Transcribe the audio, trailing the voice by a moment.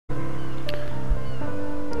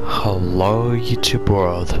Hello YouTube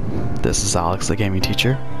world, this is Alex the gaming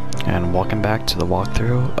teacher, and welcome back to the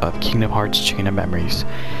walkthrough of Kingdom Hearts Chain of Memories.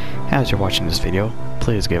 As you're watching this video,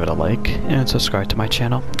 please give it a like and subscribe to my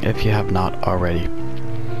channel if you have not already.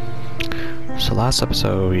 So last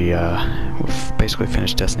episode we basically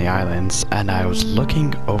finished Destiny Islands, and I was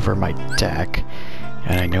looking over my deck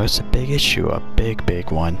and I noticed a big issue, a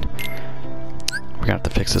big one. We're gonna have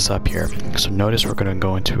to fix this up here. So notice we're gonna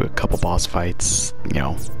go into a couple boss fights, you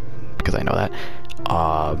know, because I know that.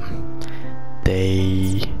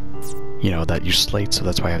 They, that use slate, so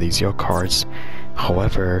that's why I have these 0 cards.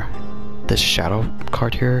 However, this shadow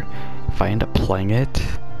card here, if I end up playing it,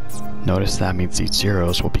 notice that means these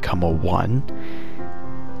zeros will become a 1,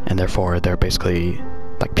 and therefore they're basically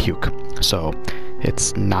like puke. So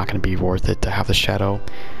it's not gonna be worth it to have the shadow.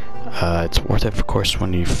 It's worth it, of course,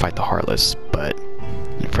 when you fight the Heartless, but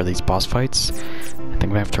for these boss fights, I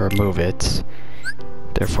think we have to remove it.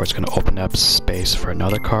 Therefore, it's going to open up space for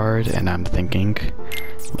another card, and I'm thinking,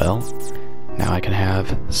 well, now I can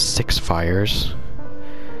have 6 fires.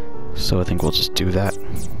 So I think we'll just do that.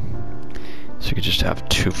 So you could just have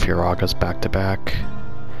 2 Firagas back to back,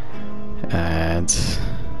 and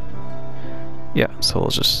yeah, so we'll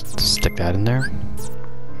just stick that in there.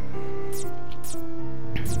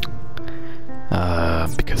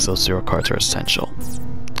 Because those 0 cards are essential.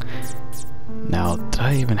 Now, did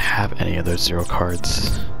I even have any of those 0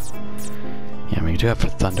 cards? Yeah, I mean, you do have for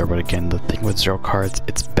Thunder, but again, the thing with 0 cards,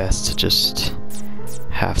 it's best to just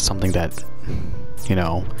have something that,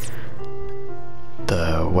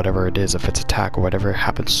 the whatever it is, if it's attack or whatever,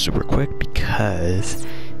 happens super quick, because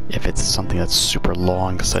if it's something that's super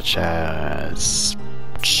long, such as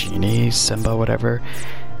Genie, Simba, whatever,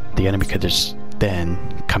 the enemy could just then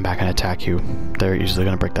come back and attack you. They're usually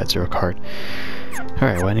going to break that 0 card.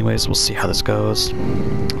 Alright, well anyways, we'll see how this goes.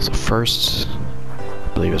 So first, I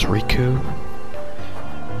believe it's Riku.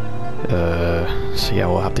 So yeah,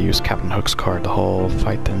 we'll have to use Captain Hook's card the whole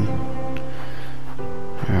fight then.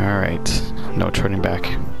 Alright, no turning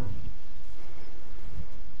back.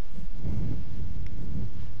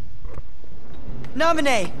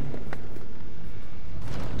 Naminé!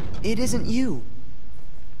 It isn't you.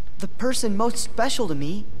 The person most special to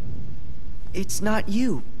me, it's not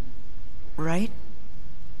you, right?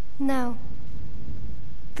 No.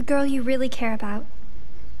 The girl you really care about.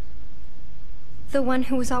 The one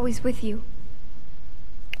who was always with you.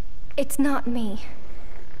 It's not me.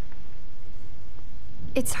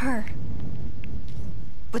 It's her.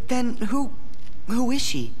 But then who is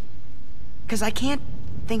she? 'Cause I can't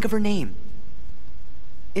think of her name.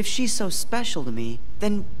 If she's so special to me,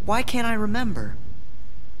 then why can't I remember?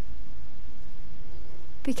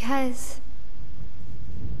 Because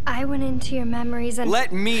I went into your memories and—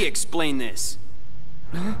 Let me explain this.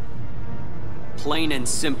 Huh? Plain and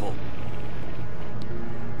simple.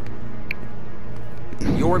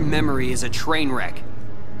 Your memory is a train wreck.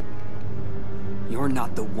 You're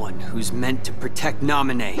not the one who's meant to protect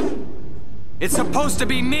Naminé. It's supposed to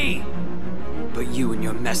be me! But you and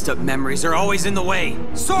your messed up memories are always in the way.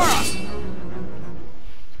 Sora!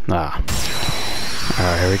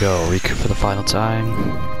 Alright, here we go. Riku for the final time.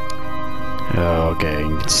 Okay,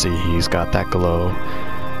 you can see he's got that glow.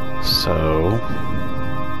 So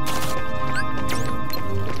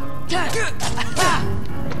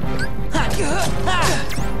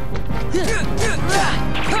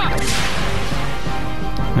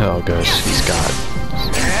oh gosh, he's got—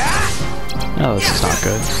 oh, this is not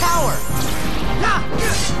good. Power!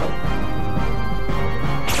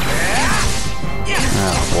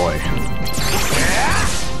 Oh boy.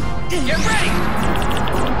 Get ready!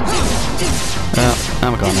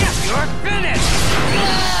 I'm gonna— You're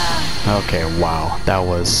finished! okay, wow, that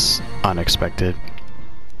was unexpected.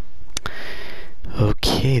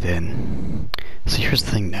 Okay then. So here's the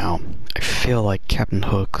thing now. I feel like Captain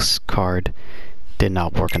Hook's card did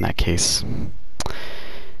not work in that case.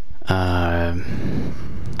 Wow.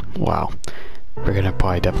 We're gonna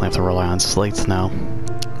probably definitely have to rely on slates now.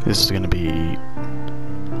 This is gonna be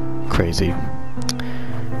crazy.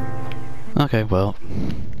 Okay, well,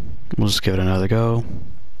 we'll just give it another go.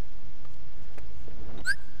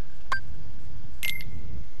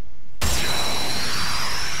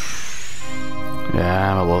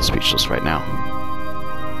 Yeah, I'm a little speechless right now.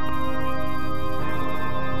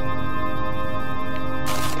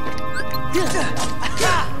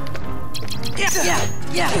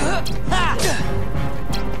 Yeah, the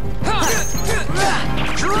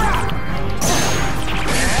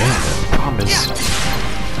problem is—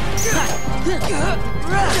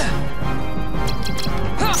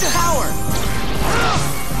 Power!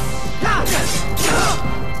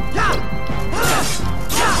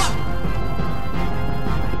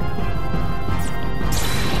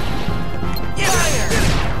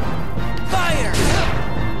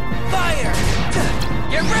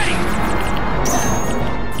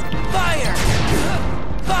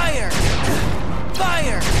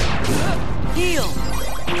 Heal!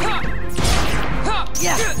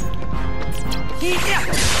 Yeah! Yeah!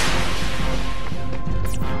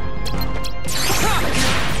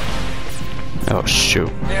 Oh shoot.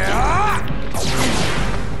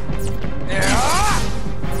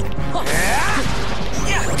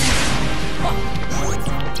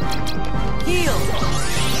 Heal!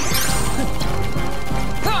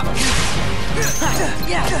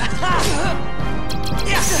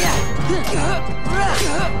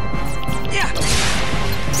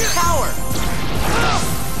 Power!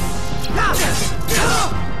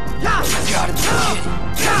 Gotta be kidding.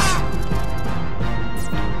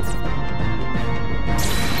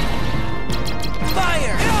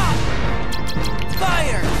 Fire!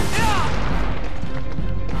 Fire!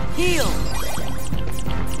 Heal!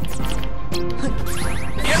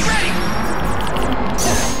 Get ready!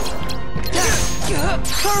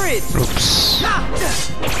 Courage! Oops.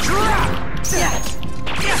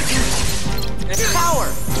 Power!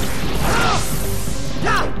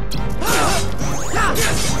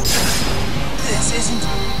 This isn't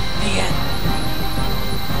the end.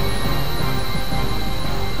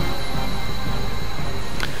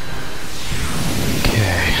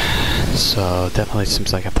 Okay, so definitely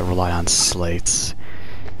seems like I have to rely on slates.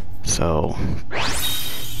 So,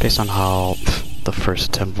 based on how the first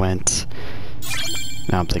attempt went,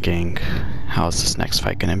 now I'm thinking, how is this next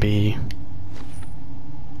fight gonna be?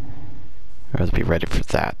 I'd rather be ready for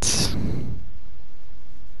that.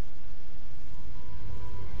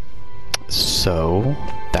 So,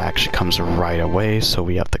 that actually comes right away, so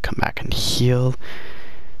we have to come back and heal.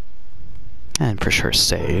 And for sure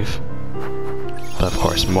save. But of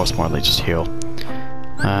course, most importantly just heal.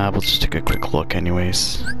 We'll just take a quick look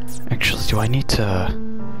anyways. Actually, do I need to...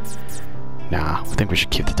 Nah, I think we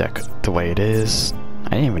should keep the deck the way it is.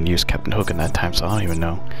 I didn't even use Captain Hook in that time, so I don't even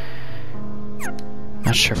know.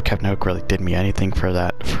 Not sure if Captain Hook really did me anything for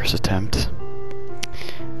that first attempt.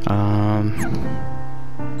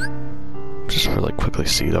 Just really quickly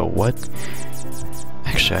see though, what...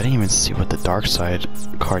 Actually, I didn't even see what the dark side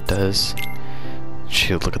card does.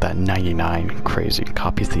 Shoot, look at that, 99, crazy.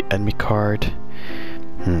 Copies the enemy card.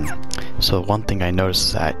 So one thing I noticed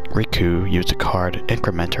is that Riku used a card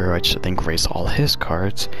Incrementer, which I think raised all his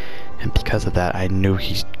cards, and because of that I knew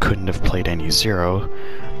he couldn't have played any 0,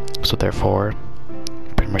 so therefore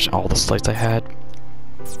pretty much all the slates I had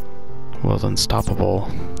was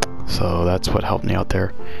unstoppable, so that's what helped me out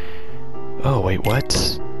there. Oh wait,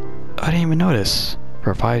 what? I didn't even notice.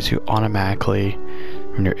 Revives you automatically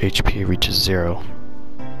when your HP reaches 0.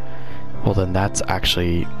 Well then that's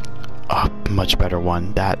actually a much better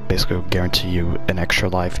one. That basically will guarantee you an extra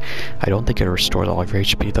life. I don't think it restores all of your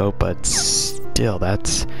HP though, but still,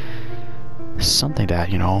 that's something that,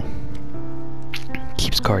 you know,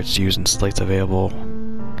 keeps cards used and slates available.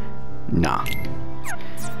 Nah.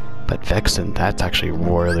 But Vexen, that's actually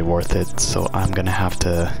really worth it, so I'm gonna have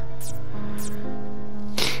to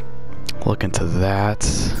look into that.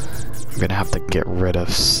 I'm gonna have to get rid of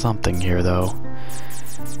something here though.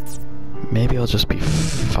 Maybe I'll just be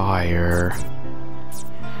fire.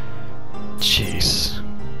 Jeez.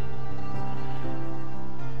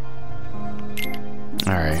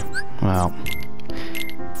 Alright, well.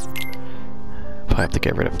 If I have to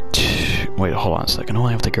get rid of two... Wait, hold on a second. Oh,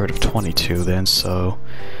 I have to get rid of 22 then, so...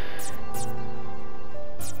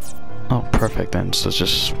 Oh, perfect then. So it's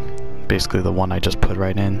just basically the one I just put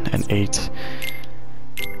right in, an 8.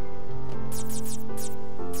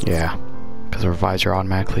 Yeah, because it revives you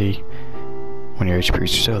automatically when your HP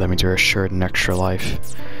reaches 0, that means you're assured an extra life.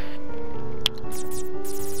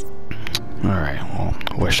 Alright, well,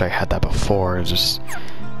 I wish I had that before.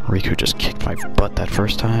 Riku just kicked my butt that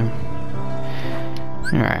first time.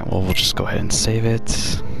 Alright, well, we'll just go ahead and save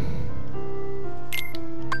it.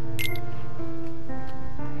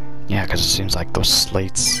 Yeah, because it seems like those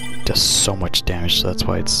slates do so much damage, so that's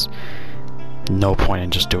why it's no point in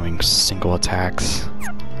just doing single attacks.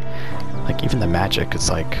 Like, even the magic is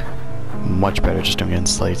like much better just doing it in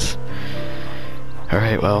slates.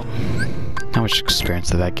 Alright, well, how much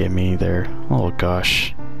experience did that give me there? Oh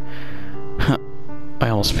gosh. I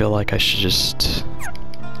almost feel like I should just...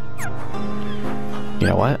 You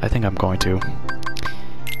know what? I think I'm going to.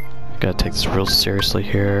 Gotta take this real seriously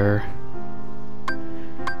here.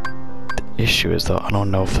 The issue is though, I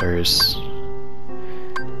don't know if there's...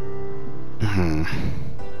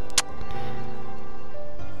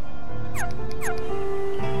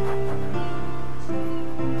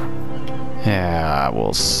 Yeah,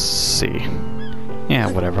 we'll see. Yeah,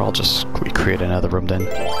 whatever, I'll just recreate another room then.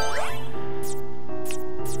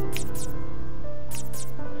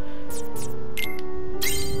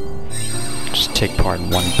 Just take part in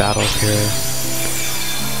one battle here.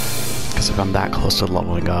 Because if I'm that close to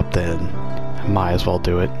leveling up, then I might as well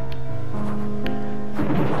do it.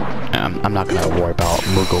 I'm not gonna worry about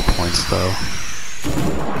Moogle points though.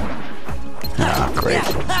 Ah, great.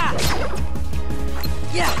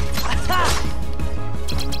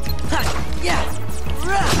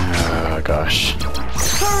 Oh gosh.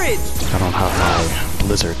 I don't have my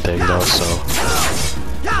blizzard thing though, so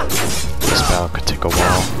this battle could take a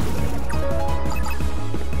while.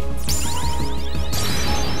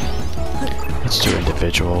 Let's do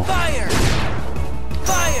individual. Fire!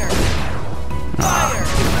 Fire! Fire!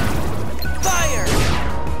 Fire!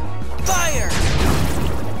 Fire!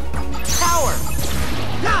 Power!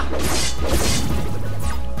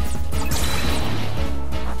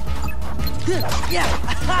 Yeah!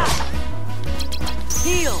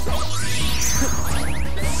 Heal!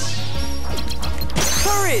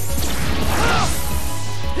 Courage!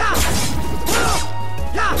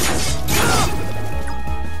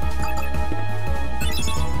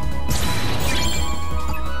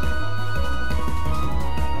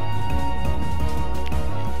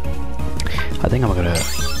 I think I'm gonna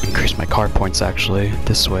increase my card points actually.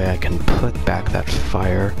 This way I can put back that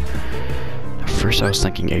fire. At first I was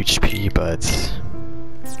thinking HP, but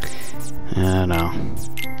I don't know.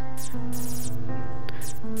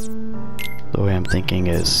 The way I'm thinking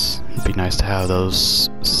is it'd be nice to have those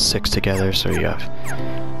 6 together, so you have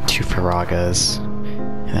 2 Firagas.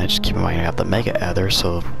 And I just keep in mind I have the Mega Ether,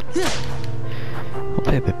 so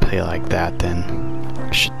we'll play like that then.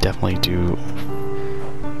 I should definitely do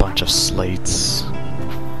bunch of slates,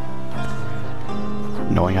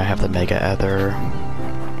 knowing I have the Mega Ether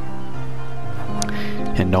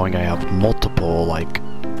and knowing I have multiple like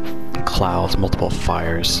clouds, multiple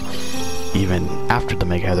fires. Even after the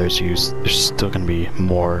Mega Ether is used, there's still gonna be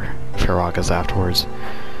more Firagas afterwards.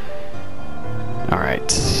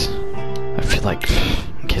 Alright, I feel like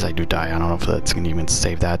in case I do die, I don't know if that's gonna even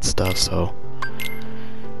save that stuff, so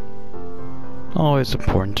always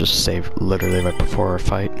important just to save literally right before a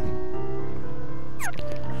fight.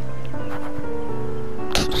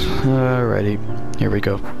 Alrighty, here we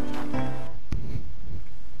go.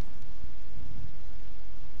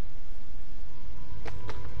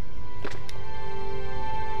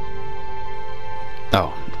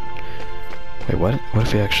 Oh. Wait, what? What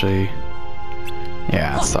if we actually...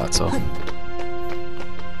 Yeah, I thought so.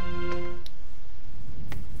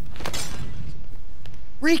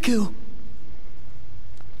 Riku!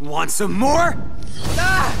 Want some more?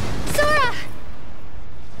 Ah! Sora!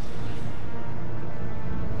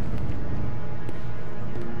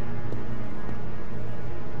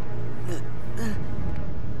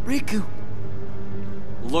 Riku!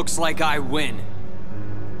 Looks like I win.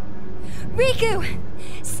 Riku!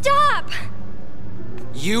 Stop!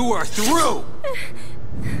 You are through!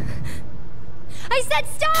 I said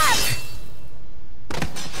stop!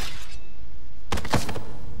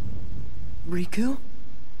 Riku?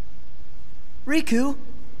 Riku?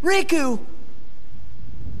 Riku!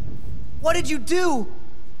 What did you do?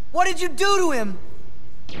 What did you do to him?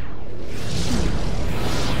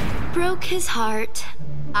 Broke his heart.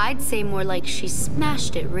 I'd say more like she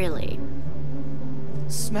smashed it, really.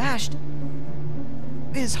 Smashed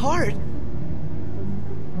his heart?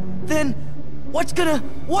 Then what's gonna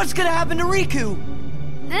happen to Riku?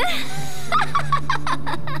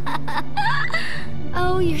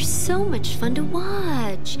 Oh, you're so much fun to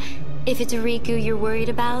watch. If it's Riku you're worried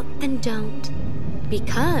about, then don't.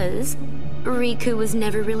 Because Riku was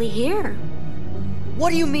never really here. What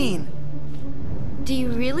do you mean? Do you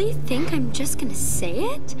really think I'm just gonna say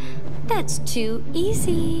it? That's too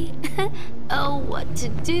easy. Oh, what to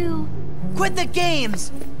do? Quit the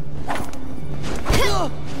games!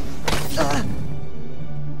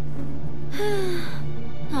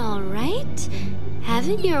 All right. Have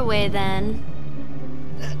it your way then.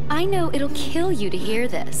 I know it'll kill you to hear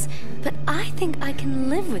this, but I think I can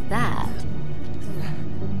live with that.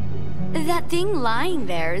 That thing lying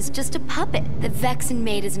there is just a puppet that Vexen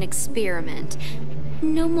made as an experiment.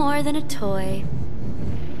 No more than a toy.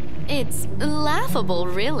 It's laughable,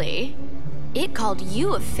 really. It called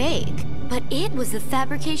you a fake, but it was the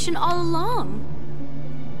fabrication all along.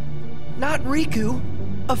 Not Riku.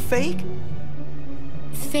 A fake?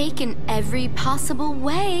 Fake in every possible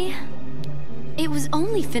way. It was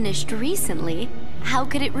only finished recently. How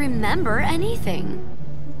could it remember anything?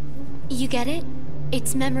 You get it?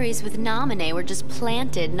 Its memories with Namine were just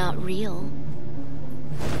planted, not real.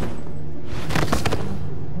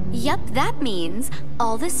 Yup, that means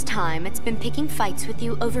all this time it's been picking fights with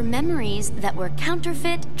you over memories that were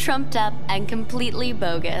counterfeit, trumped up, and completely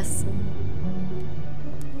bogus.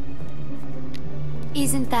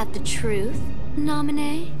 Isn't that the truth,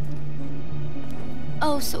 Naminé?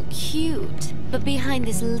 Oh, so cute. But behind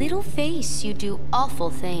this little face, you do awful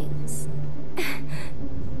things.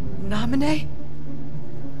 Naminé?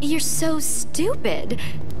 You're so stupid.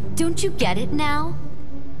 Don't you get it now?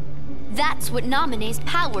 That's what Naminé's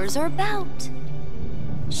powers are about.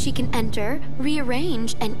 She can enter,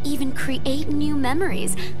 rearrange, and even create new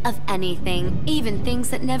memories of anything, even things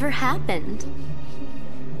that never happened.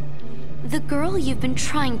 The girl you've been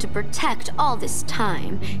trying to protect all this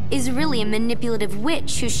time is really a manipulative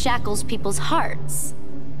witch who shackles people's hearts.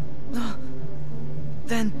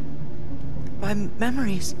 Then... my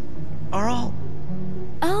memories are all...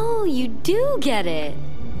 Oh, you do get it.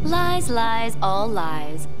 Lies, lies, all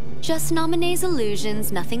lies. Just Naminé's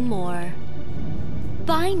illusions, nothing more.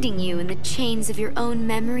 Binding you in the chains of your own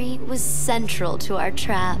memory was central to our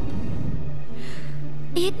trap.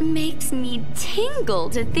 It makes me tingle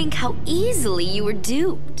to think how easily you were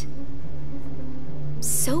duped.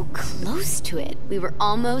 So close to it, we were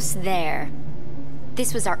almost there.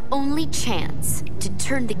 This was our only chance to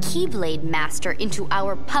turn the Keyblade Master into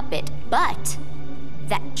our puppet, but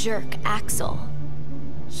that jerk Axel,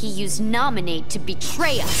 he used Naminé to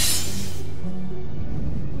betray us.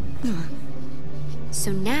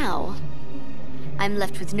 So now, I'm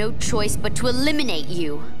left with no choice but to eliminate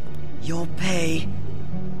you. You'll pay.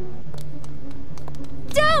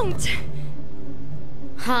 Don't!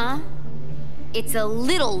 Huh? It's a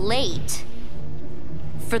little late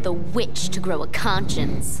for the witch to grow a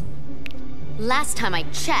conscience. Last time I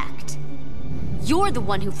checked, you're the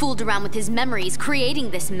one who fooled around with his memories,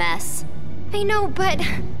 creating this mess. I know, but...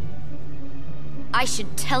 I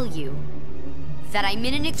should tell you that I'm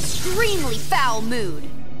in an extremely foul mood.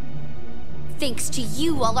 Thanks to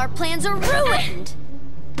you, all our plans are ruined!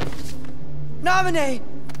 Naminé!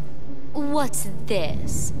 What's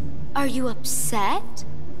this? Are you upset?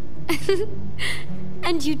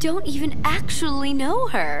 And you don't even actually know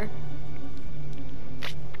her.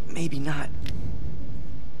 Maybe not.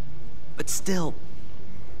 But still,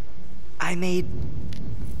 I made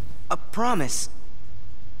a promise.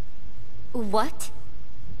 What?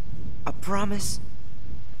 A promise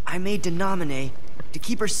I made to Naminé to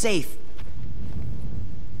keep her safe.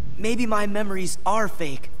 Maybe my memories are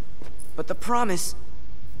fake, but the promise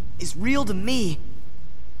is real to me.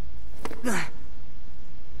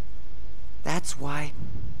 That's why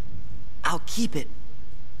I'll keep it.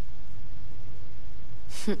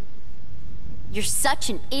 You're such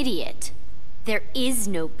an idiot. There is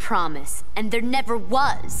no promise, and there never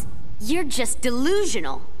was. You're just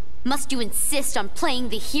delusional. Must you insist on playing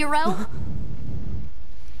the hero?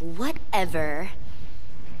 Whatever.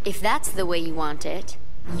 If that's the way you want it,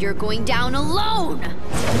 you're going down alone!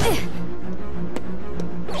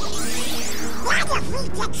 What if we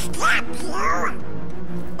could stop you?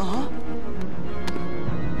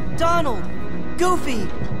 Donald! Goofy!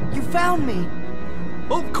 You found me!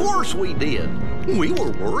 Of course we did. We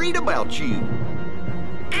were worried about you.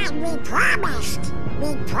 And we promised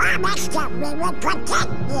that we would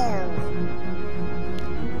protect you.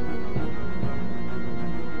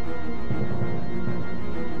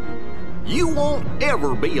 You won't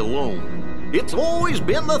ever be alone. It's always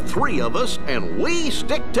been the three of us, and we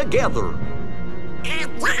stick together.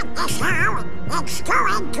 And that is how it's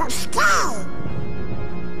going to stay.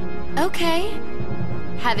 Okay.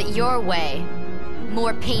 Have it your way.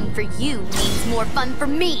 More pain for you means more fun for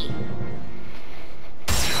me.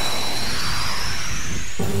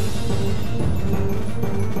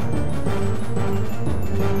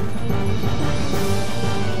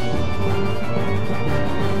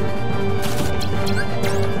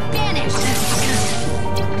 Vanish!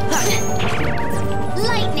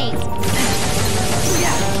 Lightning!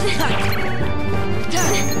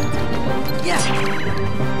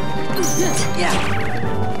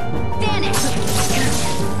 Vanish!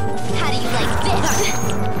 How do you like this?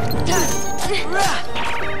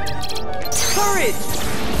 Courage!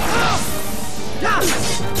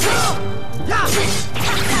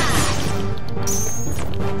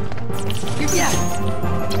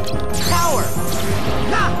 Power!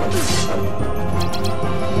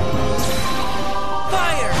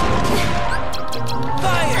 Fire!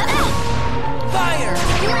 Fire! Fire!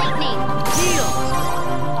 Lightning! Heal!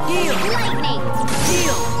 Heal! Lightning!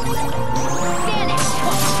 Heal! Vanish!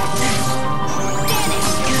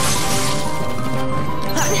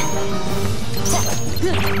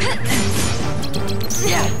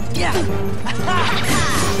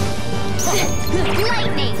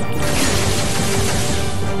 Lightning!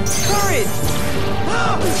 Courage!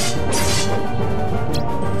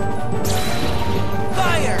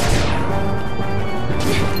 Fire!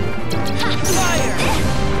 Fire!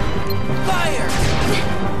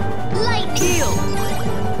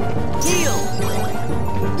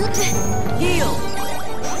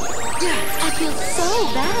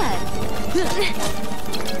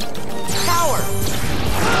 Power!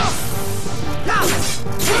 Vanish!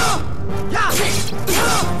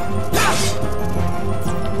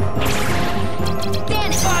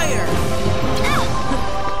 Fire!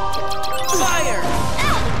 Fire!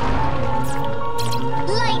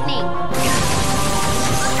 Lightning!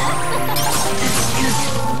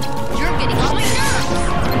 You're getting on my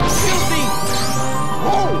nerves! Filthy!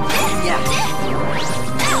 Oh! Yeah.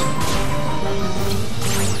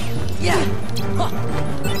 Yeah.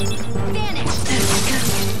 Vanish!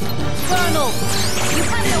 Funnel! You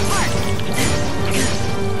have no heart!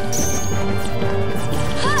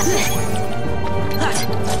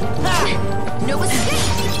 No escape!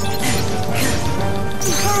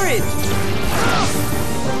 Courage!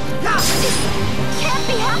 Can't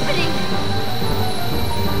be happening!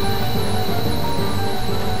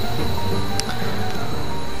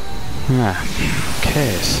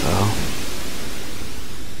 Okay, so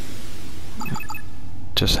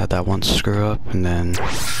just had that one screw up, and then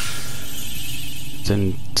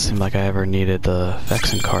didn't seem like I ever needed the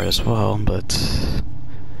Vexen card as well, but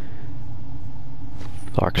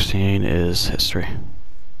Larxene is history.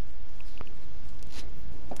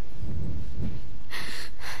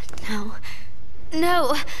 No.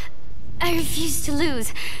 No! I refuse to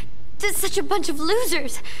lose. There's such a bunch of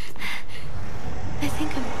losers. I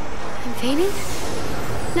think I'm fainting?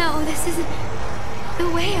 No, this isn't the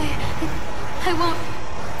way. I won't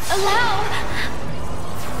allow.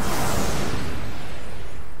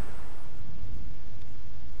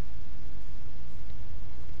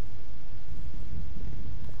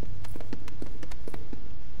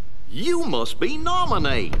 You must be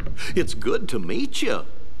Nominee. It's good to meet you.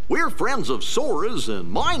 We're friends of Sora's,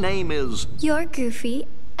 and my name is... You're Goofy,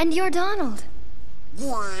 and you're Donald.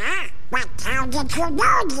 Yeah? But how did you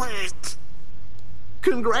know that?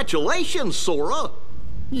 Congratulations, Sora.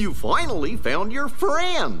 You finally found your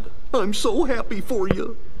friend. I'm so happy for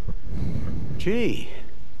you. Gee,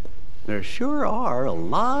 there sure are a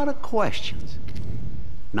lot of questions.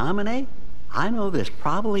 Nominee, I know this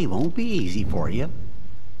probably won't be easy for you,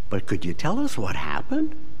 but could you tell us what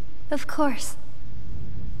happened? Of course.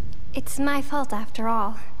 It's my fault after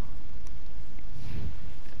all.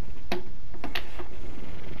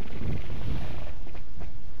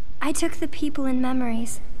 I took the people and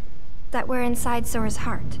memories that were inside Sora's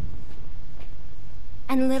heart.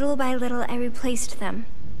 And little by little I replaced them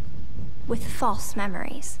with false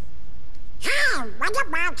memories. Hey, what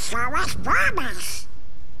about Sora's promise?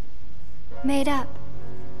 Made up.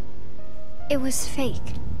 It was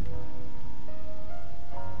fake.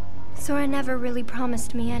 Sora never really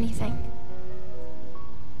promised me anything.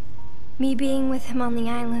 Me being with him on the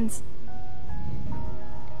islands,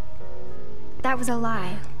 that was a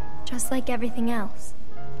lie, just like everything else.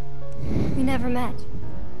 We never met.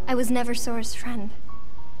 I was never Sora's friend.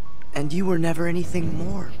 And you were never anything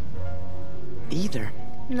more. Either.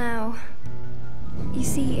 No. You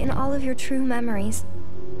see, in all of your true memories,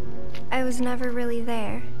 I was never really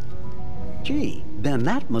there. Gee, then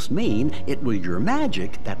that must mean it was your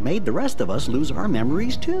magic that made the rest of us lose our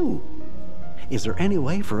memories too. Is there any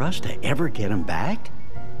way for us to ever get them back?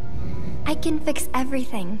 I can fix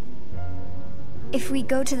everything. If we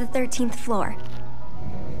go to the 13th floor.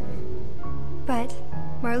 But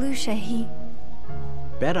Marluxia, he...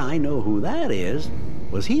 Bet I know who that is.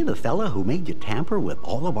 Was he the fella who made you tamper with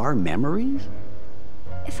all of our memories?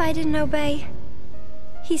 If I didn't obey,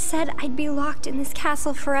 he said I'd be locked in this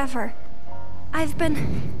castle forever. I've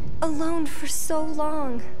been alone for so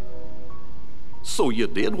long. So you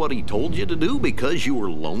did what he told you to do because you were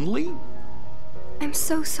lonely? I'm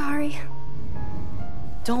so sorry.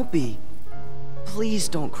 Don't be. Please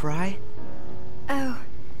don't cry. Oh.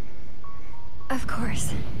 Of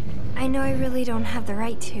course. I know I really don't have the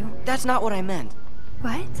right to. That's not what I meant.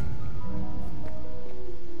 What?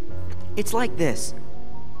 It's like this.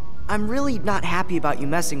 I'm really not happy about you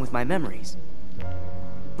messing with my memories.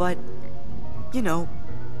 But, you know,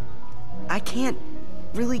 I can't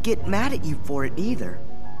really get mad at you for it either.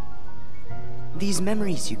 These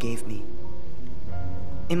memories you gave me.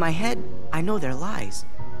 In my head, I know they're lies.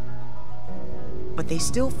 But they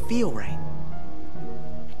still feel right.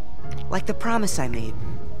 Like the promise I made.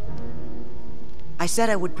 I said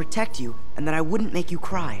I would protect you and that I wouldn't make you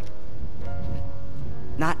cry.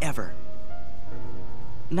 Not ever.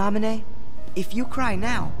 Nominee, if you cry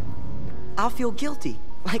now, I'll feel guilty,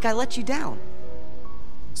 like I let you down.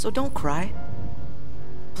 So don't cry.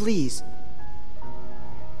 Please.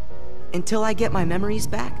 Until I get my memories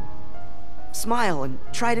back, smile and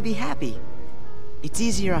try to be happy. It's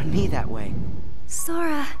easier on me that way.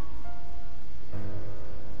 Sora.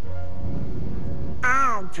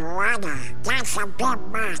 Oh, Oh, brother, that's a bit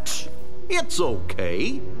much. It's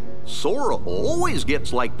okay. Sora always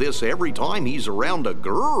gets like this every time he's around a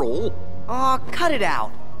girl. Aw, cut it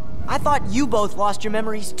out. I thought you both lost your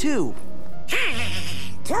memories too.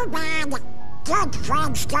 Too bad. Good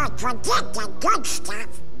friends don't forget the good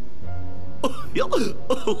stuff.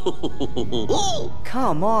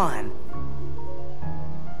 Come on.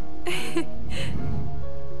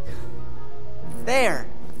 There.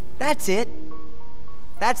 That's it.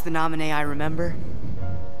 That's the nominee I remember.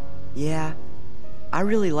 Yeah, I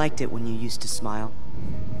really liked it when you used to smile.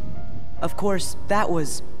 Of course, that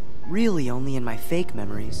was really only in my fake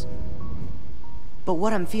memories. But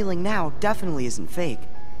what I'm feeling now definitely isn't fake.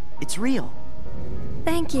 It's real.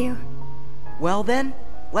 Thank you. Well then,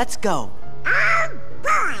 let's go. Oh,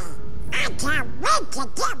 boy. I can't wait to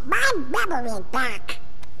get my memory back.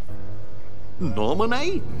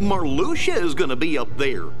 Nominee, Marluxia is gonna be up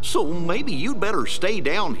there, so maybe you'd better stay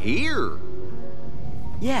down here.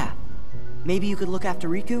 Yeah, maybe you could look after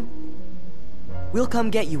Riku? We'll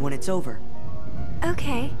come get you when it's over.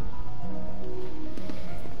 Okay.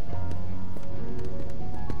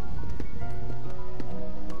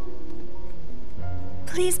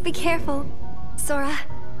 Please be careful, Sora.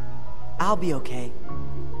 I'll be okay.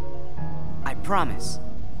 I promise.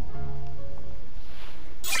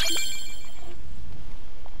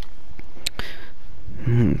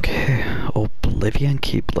 Okay, Oblivion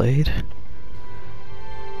Keyblade.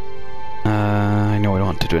 I know I don't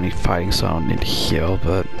want to do any fighting, so I don't need to heal,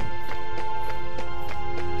 but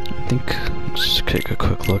I think let's just take a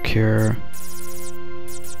quick look here.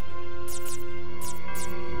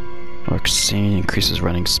 Larxene increases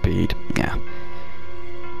running speed. Yeah,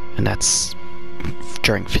 and that's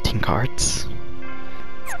during 15 cards.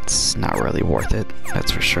 It's not really worth it,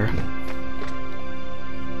 that's for sure.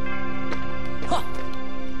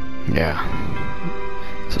 Yeah.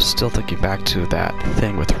 So still thinking back to that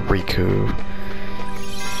thing with Riku.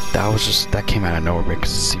 That came out of nowhere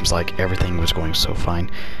because it seems like everything was going so fine.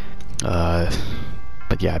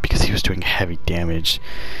 But yeah, because he was doing heavy damage,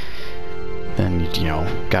 then you know,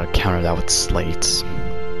 gotta counter that with slates.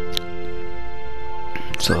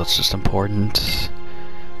 So it's just important,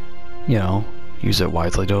 you know, use it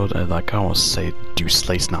wisely though. Like I almost say do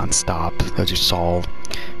slates non-stop, as you saw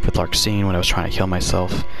with Larxene when I was trying to heal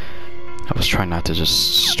myself. I was trying not to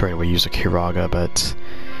just straight away use a Kiraga, but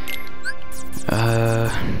we're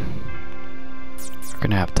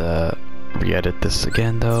gonna have to re-edit this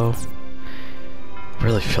again though. I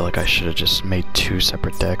really feel like I should have just made 2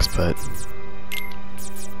 separate decks, but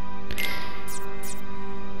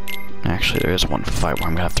actually there is one fight where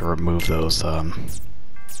I'm gonna have to remove those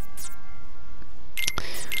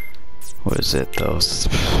what is it, those,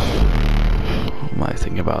 what am I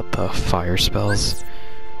thinking about, the fire spells?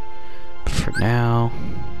 For now,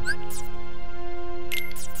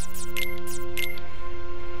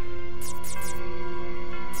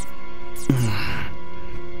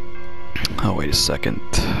 oh wait a second,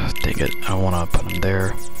 dang it, I don't want to put them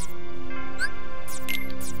there.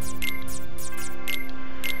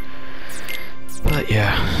 But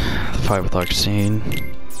yeah, the fight with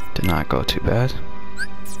Larxene did not go too bad.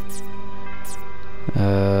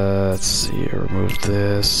 Let's see, remove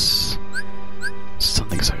this. Some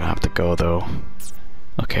things are gonna have to go though.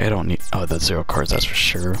 Okay, I don't need, oh, that's 0 cards, that's for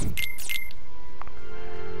sure.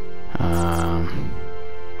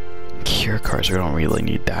 Cure cards, we don't really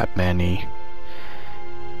need that many.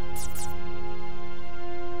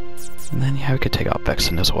 And then yeah, we could take out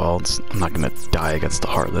Vexen as well. I'm not gonna die against the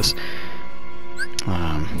Heartless.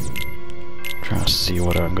 Trying to see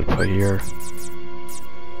what I'm gonna put here.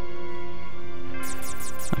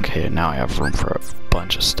 Okay, now I have room for a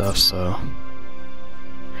bunch of stuff, so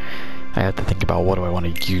I have to think about what do I want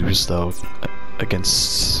to use though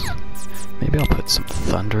against. Maybe I'll put some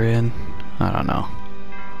Thunder in. I don't know.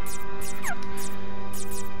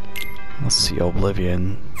 Let's see,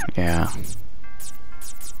 Oblivion. Yeah.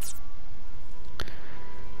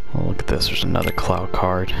 Well, look at this. There's another Cloud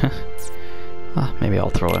card. Maybe I'll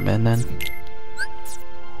throw him in then.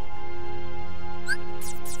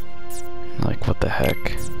 Like, what the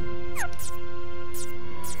heck?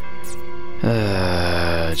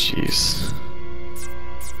 Jeez.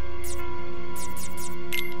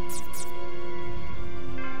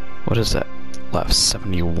 What is that left?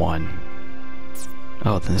 71.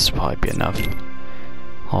 Oh, then this will probably be enough.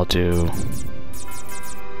 I'll do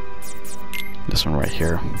this one right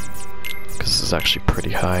here, because this is actually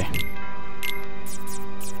pretty high.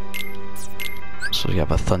 So we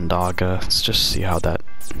have a Thundaga. Let's just see how that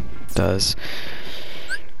does.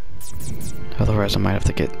 Otherwise I might have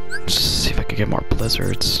to get, just see if I can get more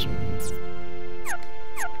blizzards.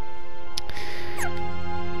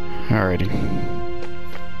 Alrighty.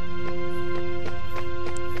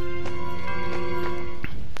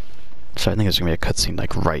 So I think there's gonna be a cutscene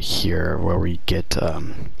like right here where we get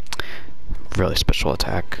really special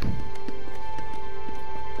attack.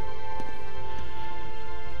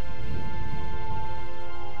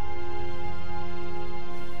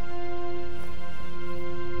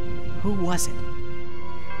 Who was it?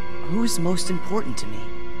 Who's most important to me?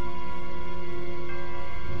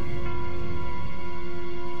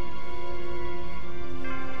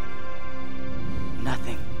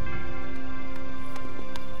 Nothing.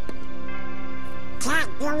 Can't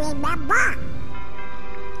you remember?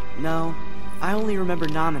 No, I only remember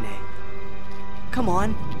Namine. Come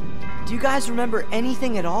on, do you guys remember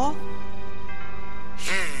anything at all?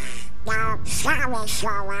 No, sorry,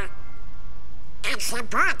 Sora. It's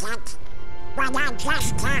important, but I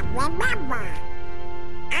just can't remember.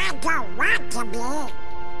 I don't want to be,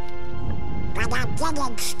 but I'm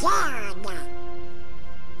getting scared.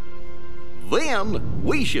 Then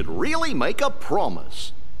we should really make a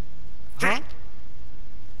promise. Huh?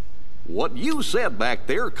 What you said back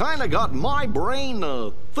there kinda got my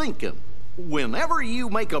brain thinking. Whenever you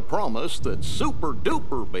make a promise that's super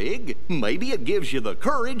duper big, maybe it gives you the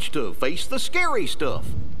courage to face the scary stuff.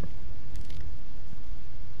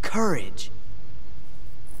 Courage.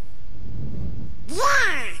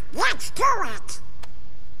 Yeah, let's do it.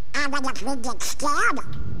 Even if we get scared,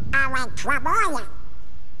 or in trouble, or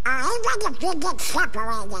even if we get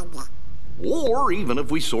separated. Or even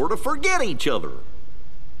if we sort of forget each other.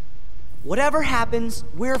 Whatever happens,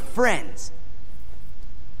 we're friends.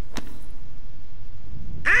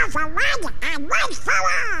 All for one and one for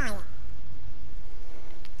all.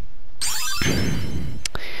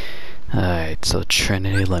 Alright, so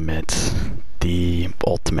Trinity Limit, the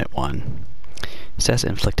ultimate one. It says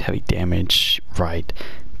inflict heavy damage, right,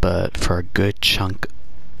 but for a good chunk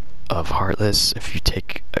of Heartless, if you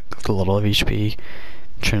take a little of HP,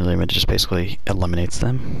 Trinity Limit just basically eliminates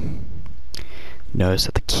them. Notice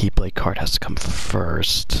that the Keyblade card has to come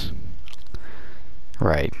first.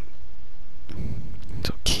 Right.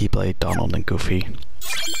 So Keyblade, Donald, and Goofy.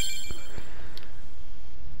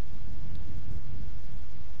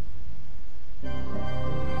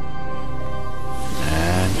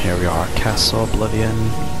 And here we are, Castle Oblivion.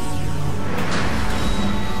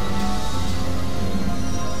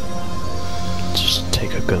 Just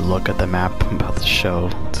take a good look at the map. I'm about to show.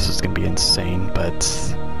 This is gonna be insane, but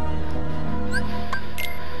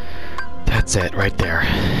that's it right there.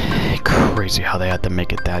 Crazy how they had to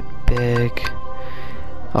make it that big.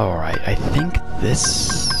 Alright, I think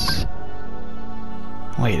this...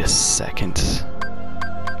 Wait a second.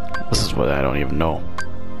 This is what I don't even know.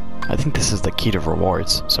 I think this is the key to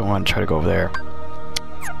rewards, so I want to try to go over there.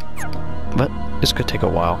 But this could take a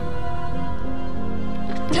while.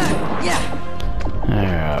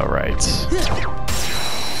 Alright.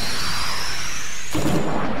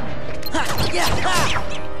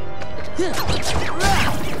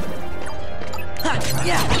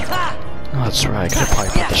 Oh, that's right, I could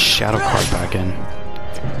probably put the shadow card back in.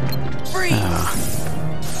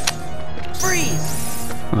 Freeze!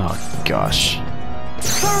 Oh gosh.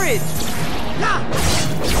 Courage!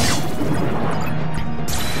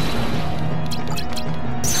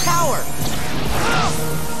 Power!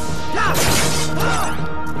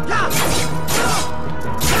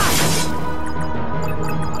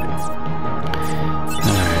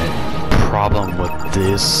 Alright, problem with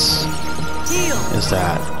this is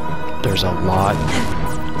that there's a lot,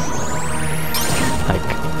 like,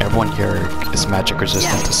 everyone here is magic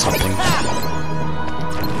resistant to something.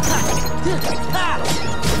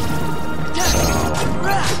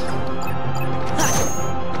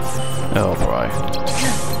 Oh boy.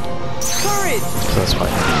 Courage! So that's why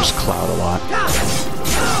I use Cloud a lot.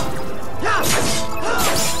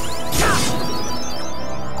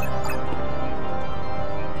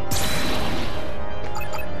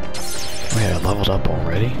 Wait, I leveled up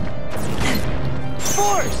already?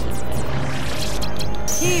 Force!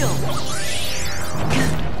 Heal!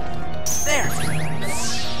 There!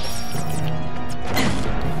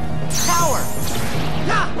 Power!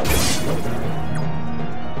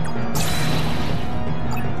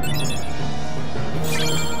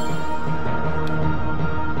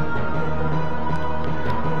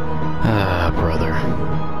 Brother.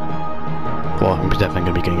 Well, I'm definitely going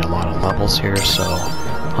to be getting a lot of levels here, so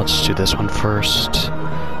I'll just do this one first.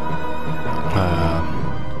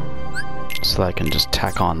 So that I can just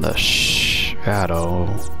tack on the shadow.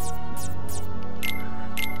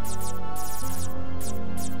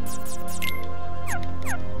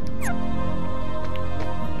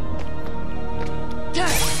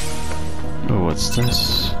 Ooh, what's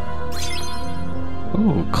this?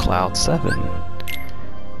 Ooh, Cloud 7.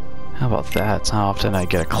 How about that? It's not often I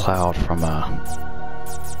get a cloud from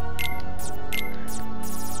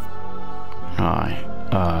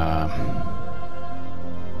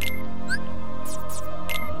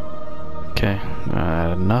okay,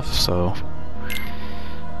 enough, so...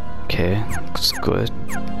 Okay, looks good.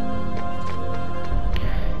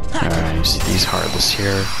 Alright, you see these heartless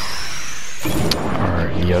here are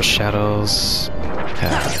Neo Shadows.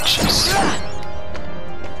 Jeez.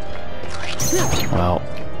 Well,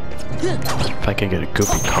 if I can get a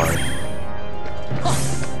goopy card.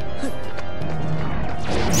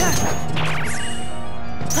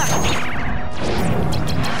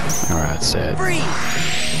 Alright, that's it.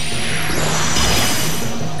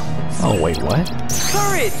 Oh, wait, what?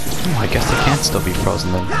 Oh, I guess they can still be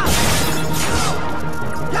frozen then.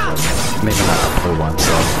 Maybe not the blue one,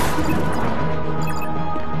 so...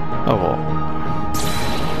 Oh, well.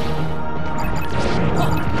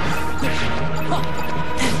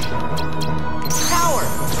 Power!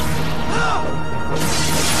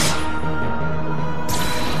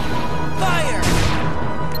 Fire!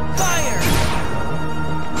 Fire!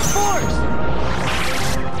 Force!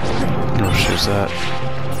 No, shows that.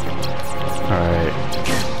 Alright.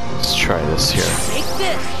 Let's try this here. Take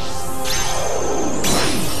this!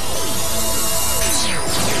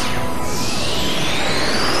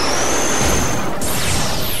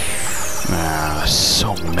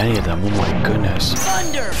 So many of them, oh my goodness.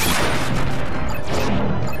 Thunder!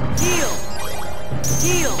 Heal!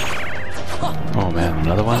 Heal! Oh man,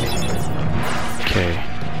 another one? Okay.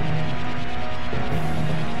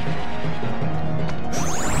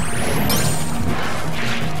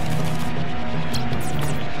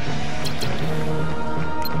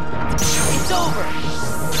 It's over!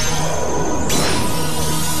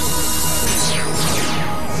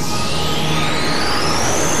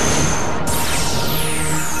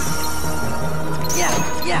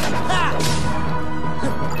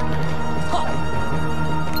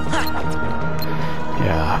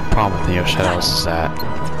 Yeah, problem with Neo Shadows is that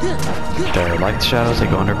they're like the shadows, they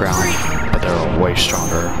go underground, but they're way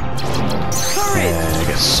stronger. And it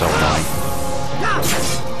gets so annoying.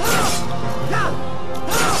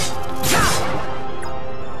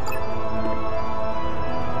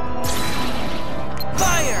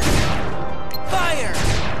 Fire! Fire!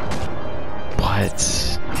 What?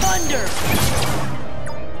 Thunder!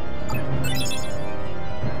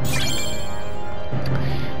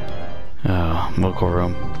 Mogul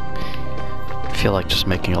room. I feel like just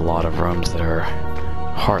making a lot of rooms that are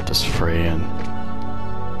heartless free and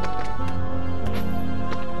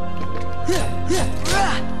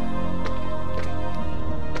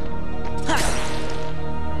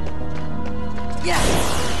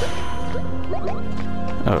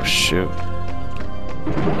oh shoot.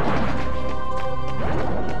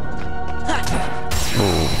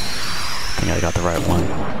 Ooh. I think I got the right one.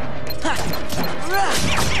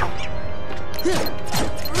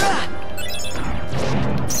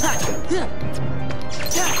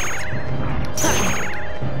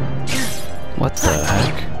 What the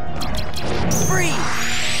heck? Free!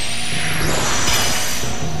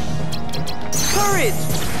 Courage!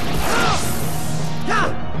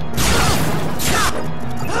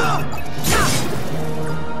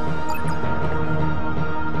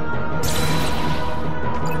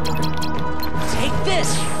 Take this!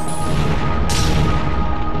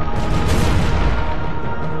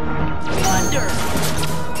 Thunder!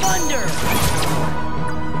 Thunder!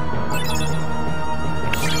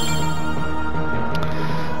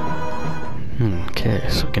 Okay,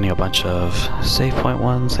 so getting a bunch of save point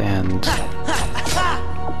ones and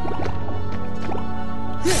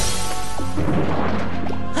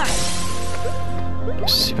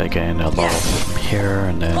see if I get in a level from here,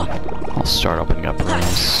 and then I'll start opening up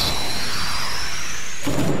rooms.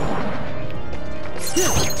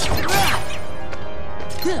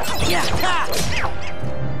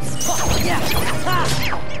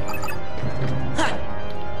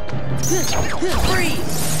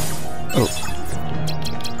 Freeze! Oh.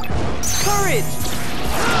 Courage!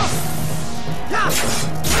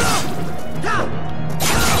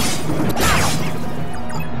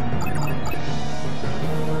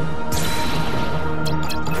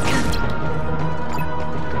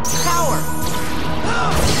 Power!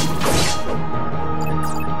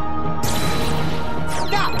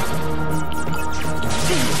 Stop!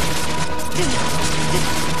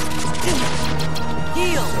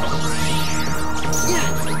 Heal!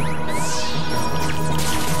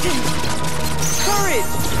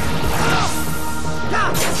 Courage!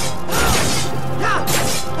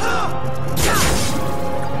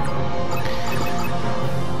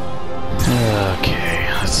 Okay.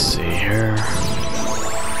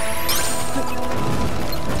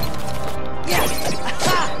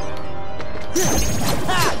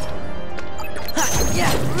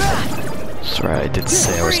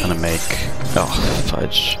 Oh,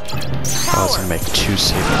 fudge. I was gonna make 2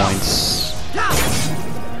 save points.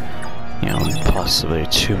 You know, possibly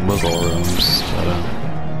 2 Moogle rooms,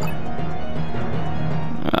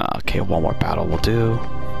 but okay, 1 more battle will do.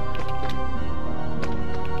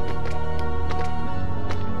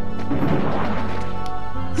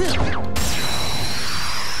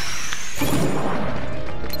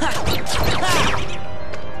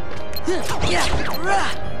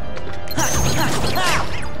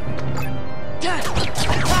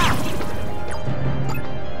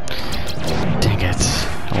 Dang it.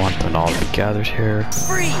 I want them all to be gathered here.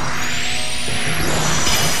 Free!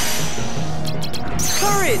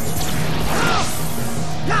 Courage!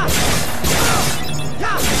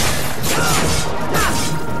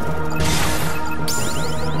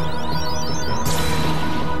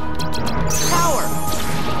 Power!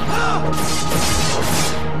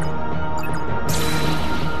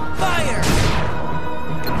 Fire!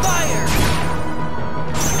 Fire!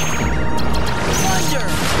 Thunder!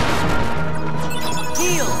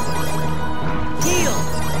 Heal! Heal!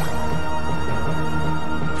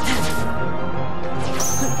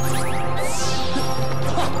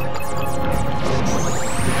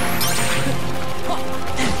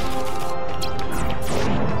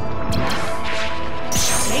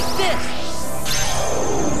 Take this!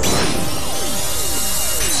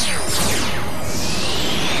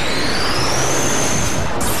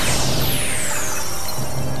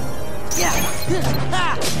 Yeah! Ha!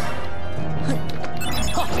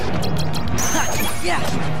 Yeah!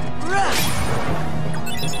 Rah!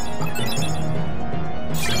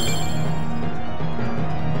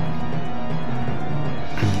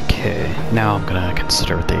 Okay, now I'm gonna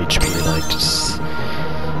consider with the HP, like, just...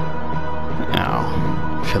 Oh,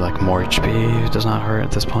 I feel like more HP does not hurt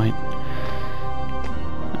at this point.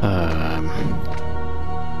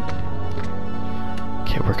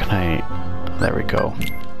 Okay, where can I... There we go.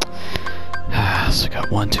 So I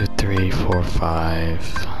got 1, 2, 3, 4,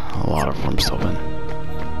 5... A lot of rooms open.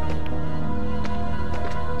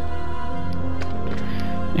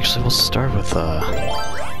 Actually, we'll start with,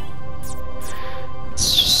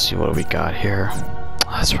 let's just see what we got here.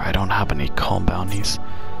 That's right, I don't have any calm bounties.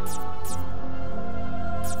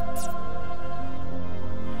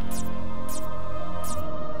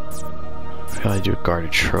 I feel like I do a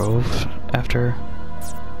guarded trove after.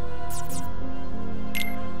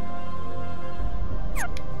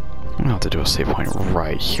 I'm gonna have to do a save point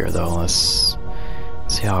right here though. Let's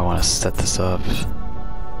see how I want to set this up.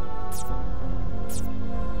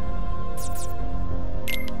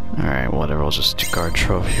 Alright, whatever, we'll just do guard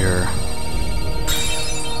trove here.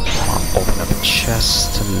 I'll open up a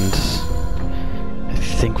chest and I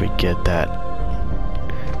think we get that.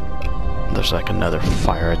 There's like another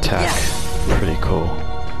fire attack. Yeah. Pretty cool.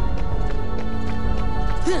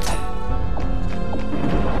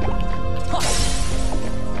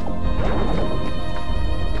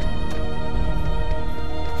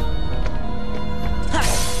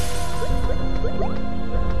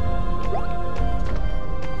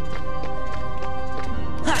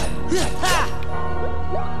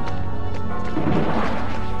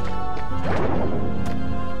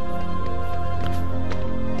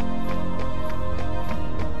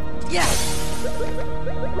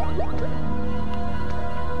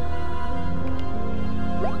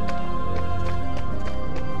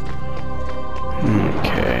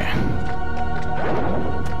 Okay.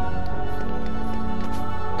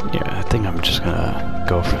 Yeah, I think I'm just gonna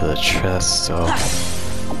go for the chest, so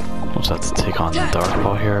we'll just have to take on the dark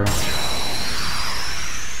ball here.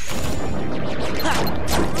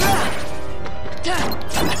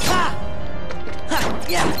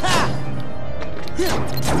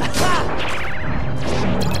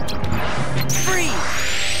 Free!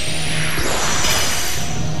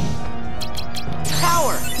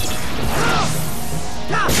 Power!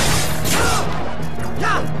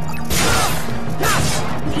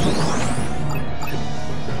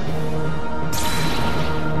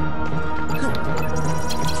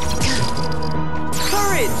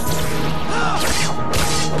 Courage!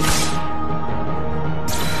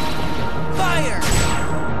 Fire!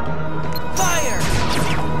 Fire!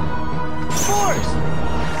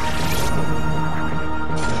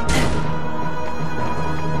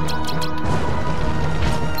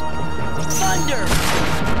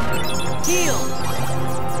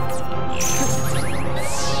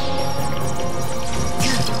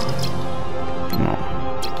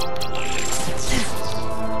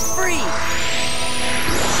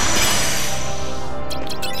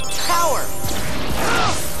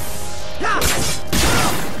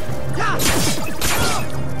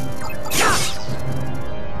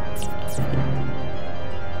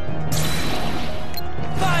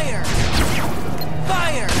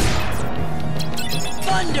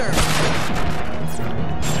 Thunder!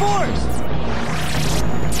 Force!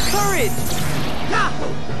 Courage!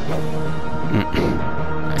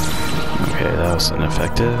 Okay, that was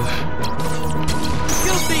ineffective.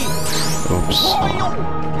 Guilty! Oops.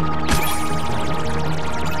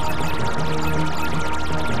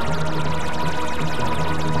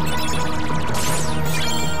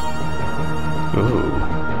 Ooh,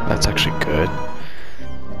 that's actually good.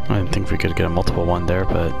 I didn't think we could get a multiple one there,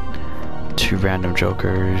 but 2 random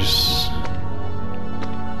jokers.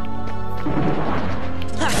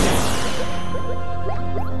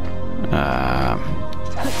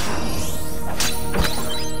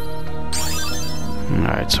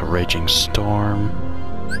 Alright, so Raging Storm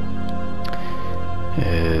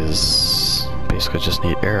is basically just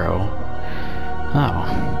need arrow.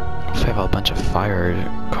 Oh, if I have a bunch of fire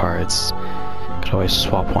cards, could always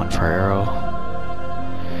swap one for arrow.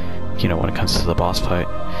 You know, when it comes to the boss fight.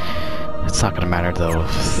 It's not gonna matter though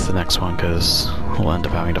with the next one, because we'll end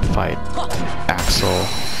up having to fight Axel.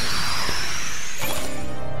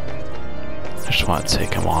 I just want to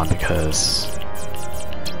take him on because...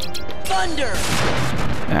 Thunder!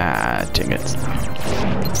 Ah, dang it.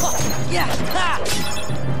 Yeah! Ha!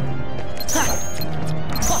 Ha!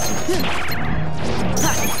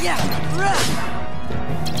 Ha! Yeah!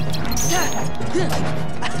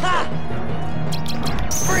 Ha!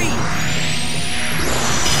 Free!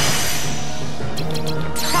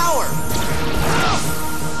 Power!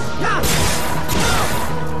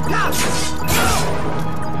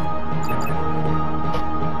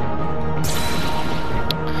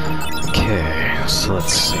 Okay, so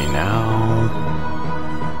let's see now.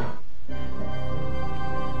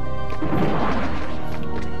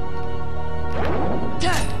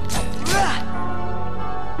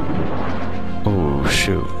 Oh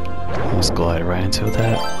shoot, almost glided right into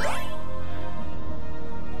that.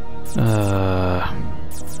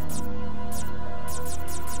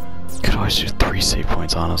 Could always do 3 save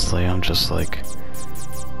points, honestly. I'm just like,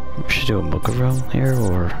 we should do a Mooga room here,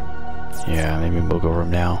 or yeah, maybe Mooga room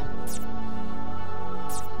now.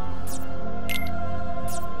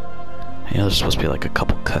 You know, there's supposed to be like a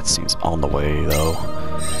couple cutscenes on the way, though.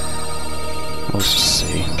 Let's just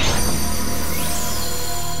see.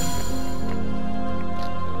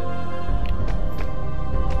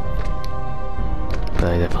 But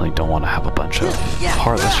I definitely don't want to have a bunch of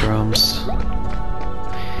Heartless rooms.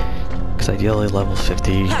 Because ideally level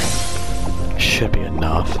 50 should be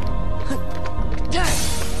enough.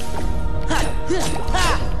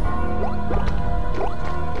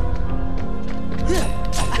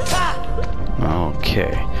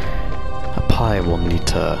 Okay. I probably will need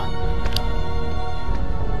to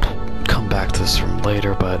come back to this room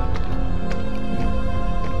later, but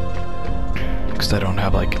because I don't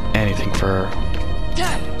have like anything for,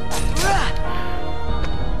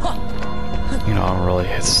 you know, I don't really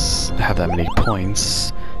have that many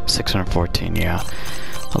points. 614, yeah.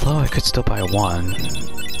 Although I could still buy one.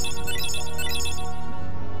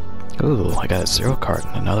 Ooh, I got a 0 card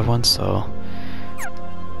and another one, so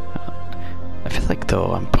I feel like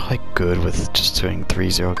though I'm probably good with just doing 3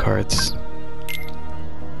 0 cards.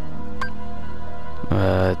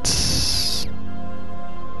 But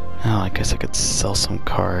oh, I guess I could sell some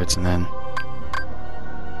cards and then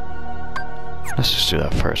let's just do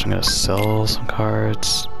that first. I'm gonna sell some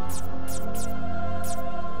cards.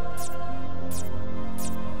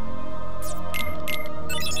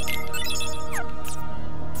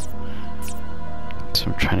 So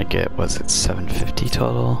I'm trying to get, was it 750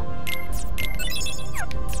 total?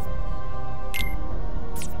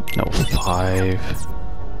 No, 5.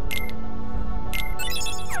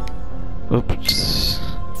 Oops.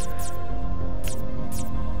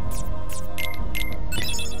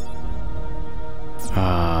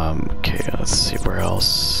 Okay, let's see where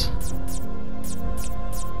else.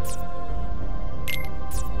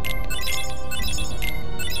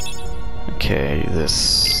 Okay,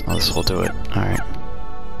 this will do it. Alright.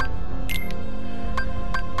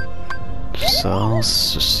 So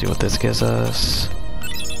let's just see what this gives us.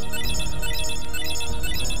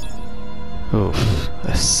 Oof,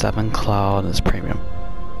 a 7 cloud is premium.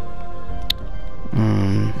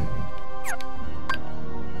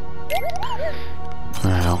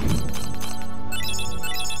 Well,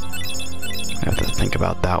 I have to think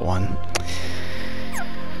about that one.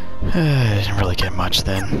 I didn't really get much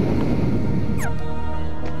then.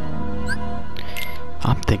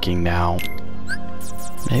 I'm thinking now,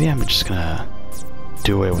 maybe I'm just gonna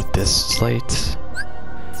do away with this slate.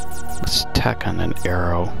 Let's tack on an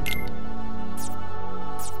arrow.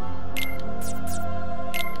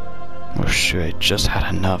 Oh shoot, I just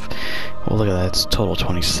had enough. Well, look at that, it's total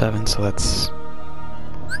 27, so that's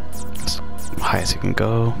high as you can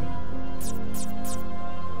go.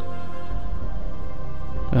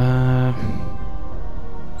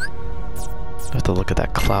 I have to look at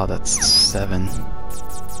that cloud. That's 7.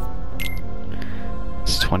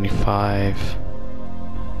 It's 25.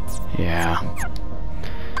 Yeah.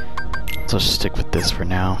 So just stick with this for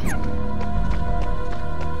now.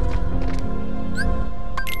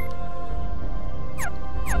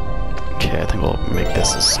 Okay, I think we'll make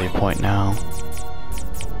this a save point now.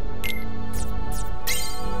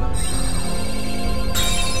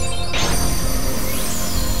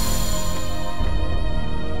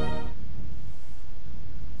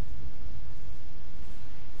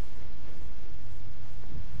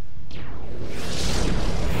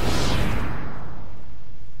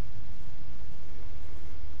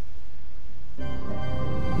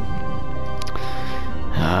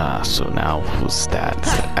 So now who's that?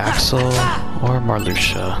 Is it Axel or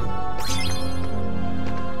Marluxia?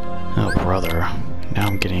 Oh brother. Now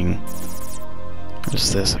I'm getting... What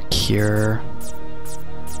is this? A cure?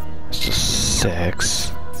 It's just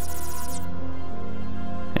 6.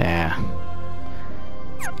 Yeah.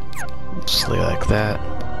 Just leave it like that.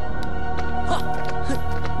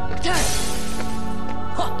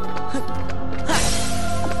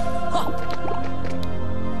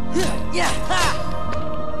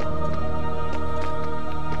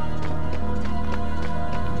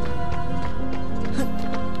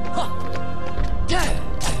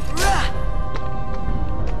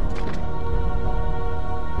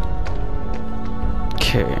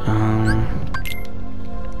 Okay, I'm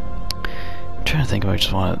trying to think if I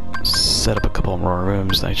just want to set up a couple more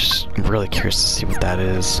rooms. I'm really curious to see what that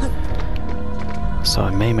is. So I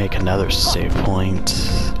may make another save point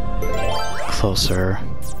closer.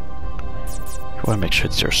 I want to make sure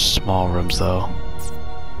these are small rooms though.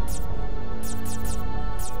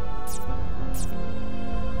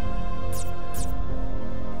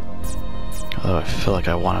 Although I feel like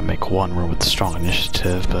I want to make one room with strong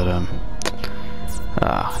initiative, but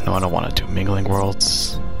no, I don't want to do mingling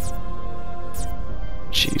worlds.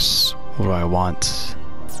 Jeez, what do I want?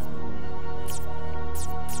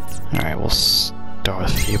 Alright, we'll start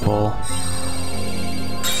with people.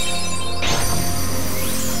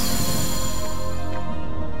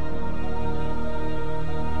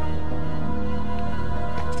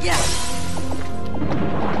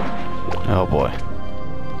 Oh boy.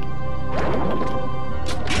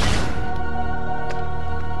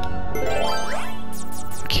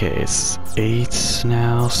 Okay, it's 8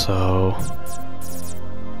 now, so...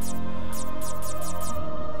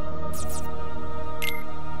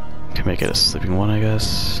 Can make it a sleeping one, I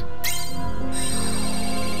guess.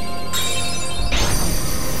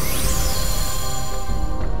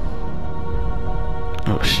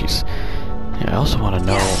 Oh, jeez. Yeah, I also want to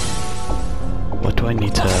know... What do I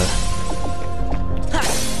need to...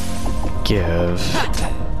 give...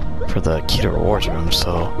 for the key to rewards room,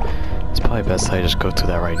 so... It's probably best I just go through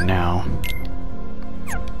that right now.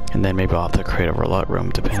 And then maybe I'll have to create a roulette room,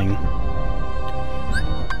 depending.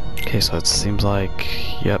 Okay, so it seems like,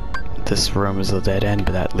 yep, this room is a dead end,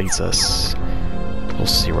 but that leads us. We'll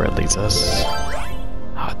see where it leads us.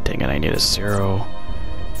 Ah, dang it, I need a 0.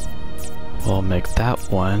 We'll make that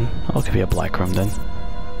one. Oh, it could be a black room then.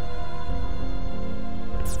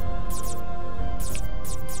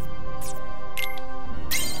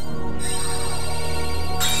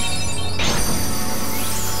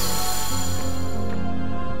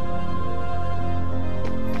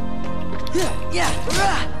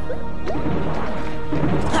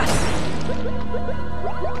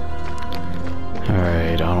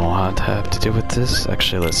 Alright, I don't know how to have to deal with this.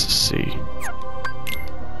 Actually, let's just see.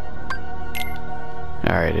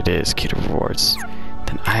 Alright, it is key to rewards.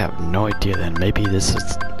 Then I have no idea then. Maybe this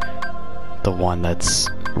is the one that's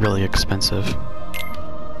really expensive.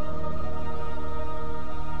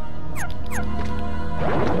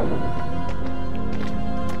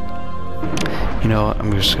 You know what,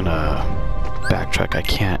 I'm just gonna backtrack. I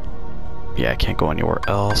can't go anywhere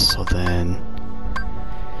else, so then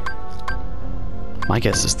my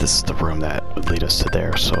guess is this is the room that would lead us to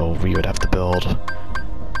there, so we would have to build,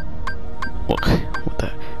 look, what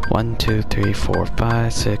the, 1, 2, 3, 4,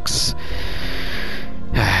 5, 6.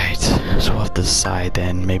 Alright, so we'll have to decide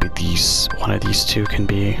then, maybe one of these two can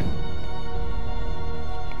be,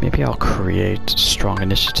 maybe I'll create strong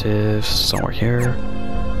initiative somewhere here.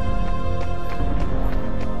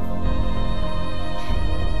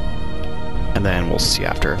 And then we'll see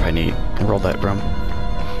after if I need roulette room.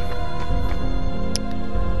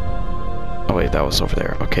 Oh wait, that was over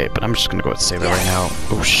there. Okay, but I'm just gonna go ahead and save it right now.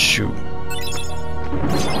 Oh shoot.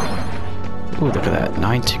 Ooh, look at that.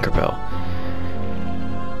 9 Tinkerbell.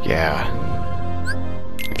 Yeah.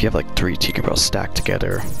 if you have like 3 Tinkerbells stacked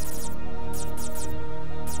together.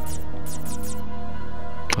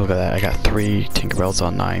 Look at that, I got 3 Tinkerbells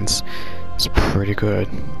on 9s. It's pretty good.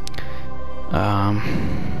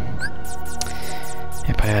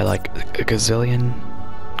 If I had like a gazillion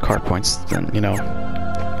card points, then, you know,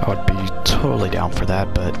 I would be totally down for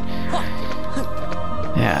that, but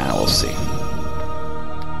yeah, we'll see.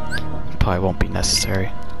 Probably won't be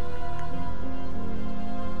necessary.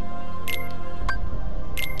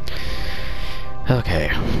 Okay.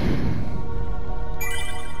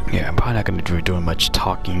 Yeah, I'm probably not going to be doing much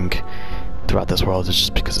talking throughout this world, it's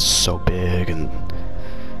just because it's so big and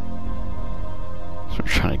so I'm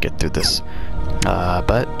trying to get through this.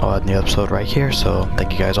 But I'll end the episode right here, so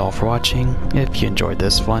thank you guys all for watching. If you enjoyed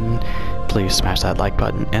this one, please smash that like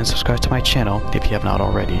button and subscribe to my channel if you have not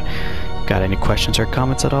already. Got any questions or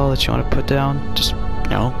comments at all that you want to put down, just, you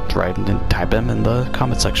know, write and type them in the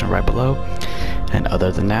comment section right below. And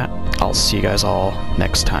other than that, I'll see you guys all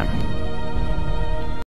next time.